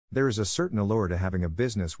There is a certain allure to having a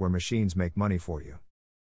business where machines make money for you.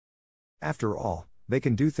 After all, they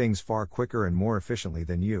can do things far quicker and more efficiently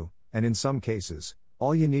than you, and in some cases,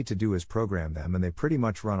 all you need to do is program them and they pretty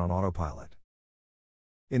much run on autopilot.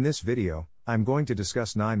 In this video, I'm going to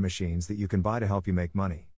discuss 9 machines that you can buy to help you make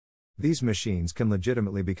money. These machines can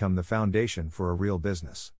legitimately become the foundation for a real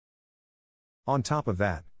business. On top of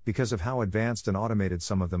that, because of how advanced and automated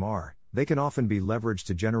some of them are, they can often be leveraged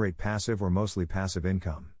to generate passive or mostly passive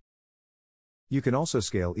income. You can also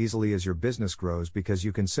scale easily as your business grows because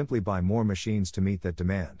you can simply buy more machines to meet that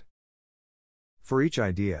demand. For each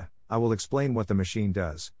idea, I will explain what the machine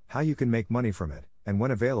does, how you can make money from it, and when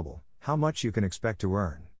available, how much you can expect to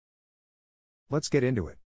earn. Let's get into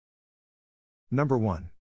it. Number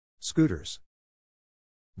 1. Scooters.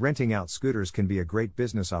 Renting out scooters can be a great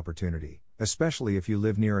business opportunity, especially if you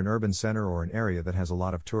live near an urban center or an area that has a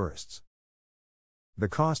lot of tourists. The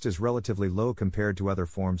cost is relatively low compared to other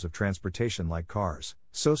forms of transportation like cars,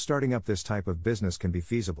 so starting up this type of business can be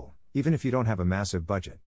feasible, even if you don't have a massive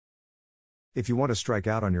budget. If you want to strike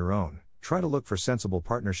out on your own, try to look for sensible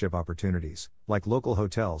partnership opportunities, like local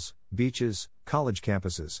hotels, beaches, college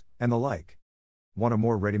campuses, and the like. Want a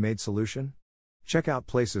more ready-made solution? Check out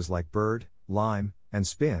places like Bird, Lime, and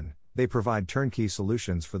Spin. They provide turnkey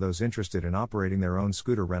solutions for those interested in operating their own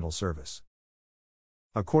scooter rental service.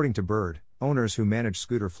 According to Bird, owners who manage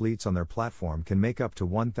scooter fleets on their platform can make up to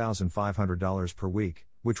 $1,500 per week,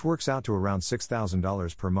 which works out to around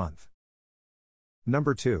 $6,000 per month.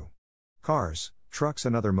 Number 2. Cars, trucks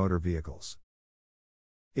and other motor vehicles.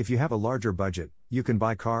 If you have a larger budget, you can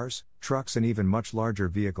buy cars, trucks and even much larger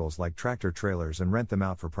vehicles like tractor trailers and rent them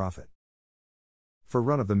out for profit. For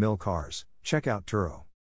run-of-the-mill cars, check out Turo.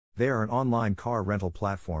 They are an online car rental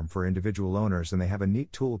platform for individual owners and they have a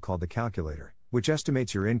neat tool called the calculator, which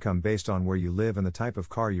estimates your income based on where you live and the type of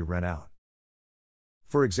car you rent out.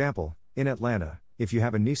 For example, in Atlanta, if you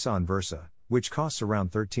have a Nissan Versa, which costs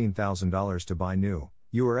around $13,000 to buy new,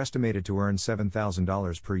 you are estimated to earn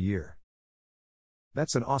 $7,000 per year.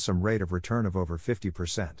 That's an awesome rate of return of over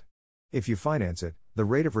 50%. If you finance it, the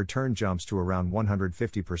rate of return jumps to around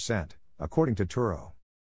 150%, according to Turo.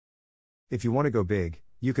 If you want to go big,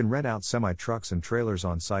 you can rent out semi-trucks and trailers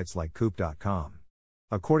on sites like Coop.com.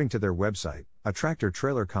 According to their website, a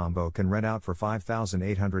tractor-trailer combo can rent out for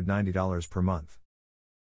 $5,890 per month.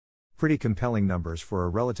 Pretty compelling numbers for a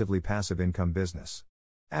relatively passive income business.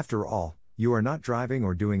 After all, you are not driving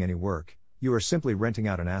or doing any work, you are simply renting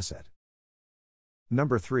out an asset.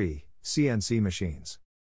 Number 3. CNC machines.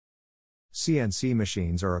 CNC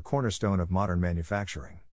machines are a cornerstone of modern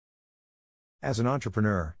manufacturing. As an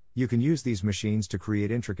entrepreneur, you can use these machines to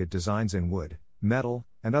create intricate designs in wood, metal,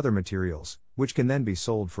 and other materials, which can then be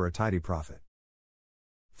sold for a tidy profit.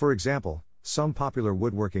 For example, some popular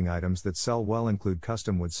woodworking items that sell well include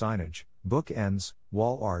custom wood signage, bookends,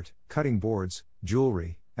 wall art, cutting boards,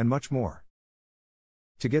 jewelry, and much more.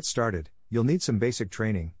 To get started, you'll need some basic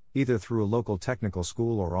training, either through a local technical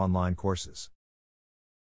school or online courses.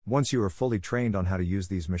 Once you are fully trained on how to use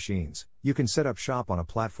these machines, you can set up shop on a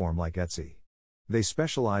platform like Etsy. They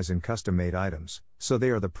specialize in custom-made items, so they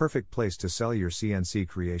are the perfect place to sell your CNC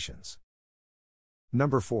creations.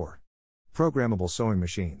 Number 4. Programmable sewing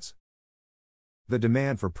machines. The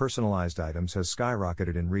demand for personalized items has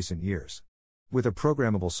skyrocketed in recent years. With a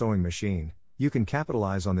programmable sewing machine, you can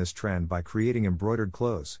capitalize on this trend by creating embroidered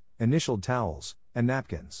clothes, initialed towels, and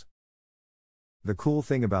napkins. The cool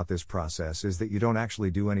thing about this process is that you don't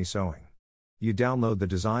actually do any sewing. You download the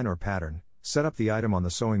design or pattern, set up the item on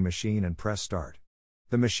the sewing machine and press start.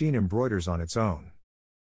 The machine embroiders on its own.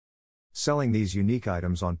 Selling these unique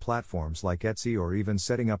items on platforms like Etsy or even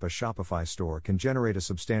setting up a Shopify store can generate a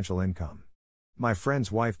substantial income. My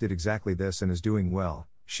friend's wife did exactly this and is doing well.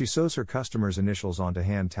 She sews her customers' initials onto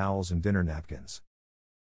hand towels and dinner napkins.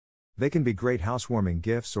 They can be great housewarming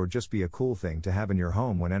gifts or just be a cool thing to have in your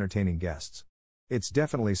home when entertaining guests. It's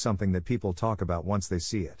definitely something that people talk about once they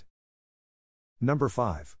see it. Number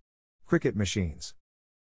 5. Cricut machines.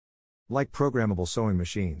 Like programmable sewing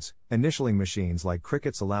machines, initialing machines like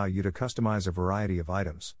Cricut's allow you to customize a variety of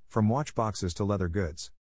items, from watch boxes to leather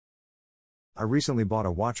goods. I recently bought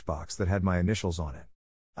a watch box that had my initials on it.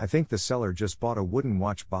 I think the seller just bought a wooden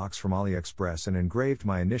watch box from AliExpress and engraved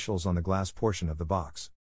my initials on the glass portion of the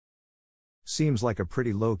box. Seems like a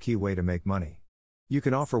pretty low-key way to make money. You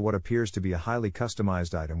can offer what appears to be a highly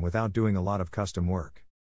customized item without doing a lot of custom work.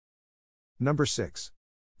 Number 6.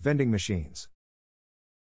 Vending machines.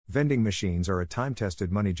 Vending machines are a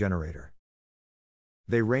time-tested money generator.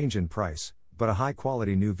 They range in price, but a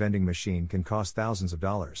high-quality new vending machine can cost thousands of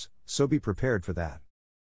dollars, so be prepared for that.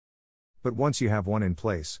 But once you have one in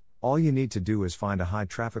place, all you need to do is find a high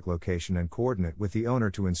traffic location and coordinate with the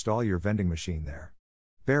owner to install your vending machine there.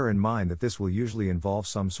 Bear in mind that this will usually involve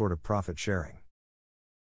some sort of profit sharing.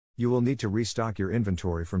 You will need to restock your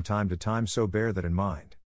inventory from time to time, so bear that in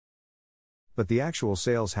mind. But the actual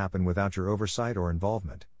sales happen without your oversight or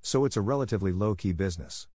involvement, so it's a relatively low-key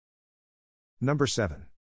business. Number 7.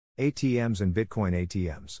 ATMs and Bitcoin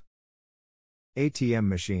ATMs. ATM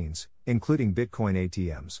machines, including Bitcoin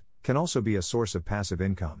ATMs, can also be a source of passive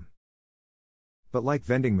income. But like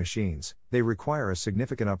vending machines, they require a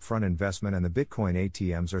significant upfront investment, and the Bitcoin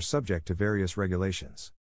ATMs are subject to various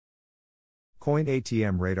regulations. Coin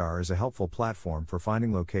ATM Radar is a helpful platform for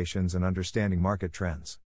finding locations and understanding market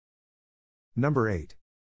trends. Number 8.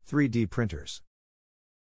 3D printers.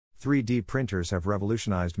 3D printers have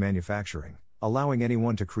revolutionized manufacturing, allowing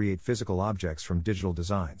anyone to create physical objects from digital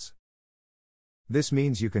designs. This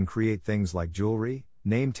means you can create things like jewelry,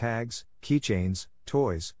 name tags, keychains,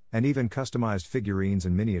 toys, and even customized figurines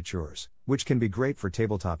and miniatures, which can be great for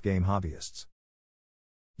tabletop game hobbyists.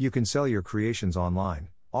 You can sell your creations online,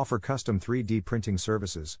 offer custom 3D printing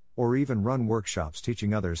services, or even run workshops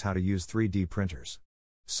teaching others how to use 3D printers.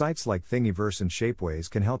 Sites like Thingiverse and Shapeways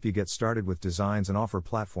can help you get started with designs and offer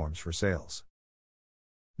platforms for sales.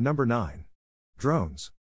 Number 9.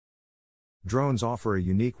 Drones. Drones offer a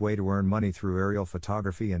unique way to earn money through aerial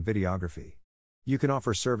photography and videography. You can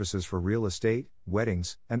offer services for real estate,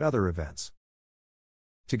 weddings, and other events.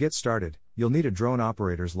 To get started, you'll need a drone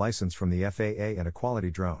operator's license from the FAA and a quality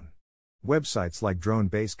drone. Websites like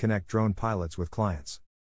DroneBase connect drone pilots with clients.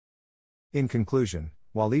 In conclusion,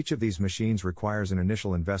 while each of these machines requires an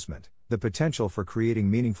initial investment, the potential for creating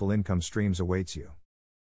meaningful income streams awaits you.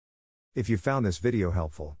 If you found this video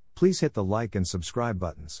helpful, please hit the like and subscribe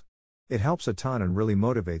buttons. It helps a ton and really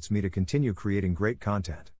motivates me to continue creating great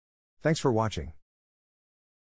content. Thanks for watching.